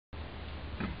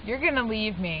You're going to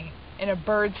leave me in a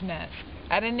bird's nest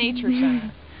at a nature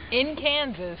center in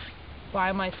Kansas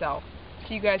by myself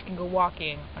so you guys can go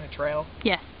walking on a trail.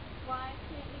 Yes. Why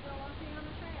can't we go walking on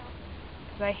the trail?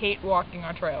 Because I hate walking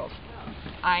on trails. Oh.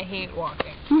 I hate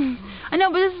walking. I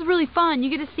know, but this is really fun. You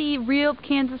get to see real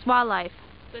Kansas wildlife.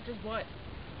 Such as what?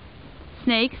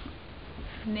 Snakes.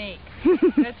 Snakes.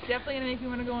 That's definitely going to make me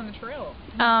want to go on the trail.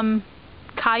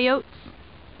 Coyotes.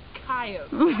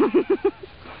 Coyotes.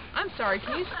 I'm sorry,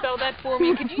 can you spell that for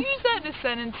me? Could you use that in a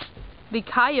sentence? The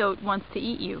coyote wants to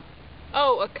eat you.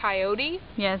 Oh, a coyote?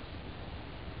 Yes.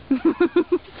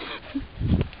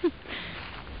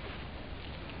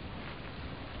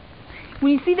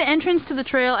 When you see the entrance to the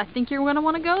trail, I think you're going to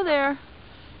want to go there.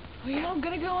 Well, you know, I'm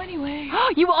going to go anyway.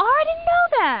 You are? I didn't know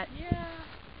that. Yeah.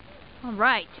 All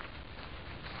right.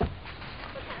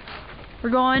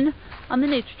 We're going on the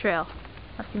nature trail.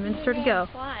 I've convinced her to go.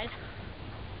 Slide.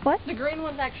 What? The green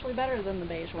one's actually better than the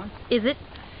beige one. Is it?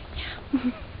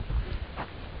 Yeah.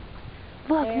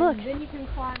 Look, and look. then you can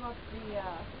climb up the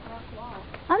rock wall.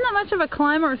 I'm not much of a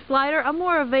climber or slider. I'm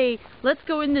more of a, let's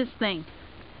go in this thing.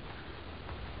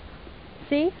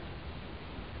 See?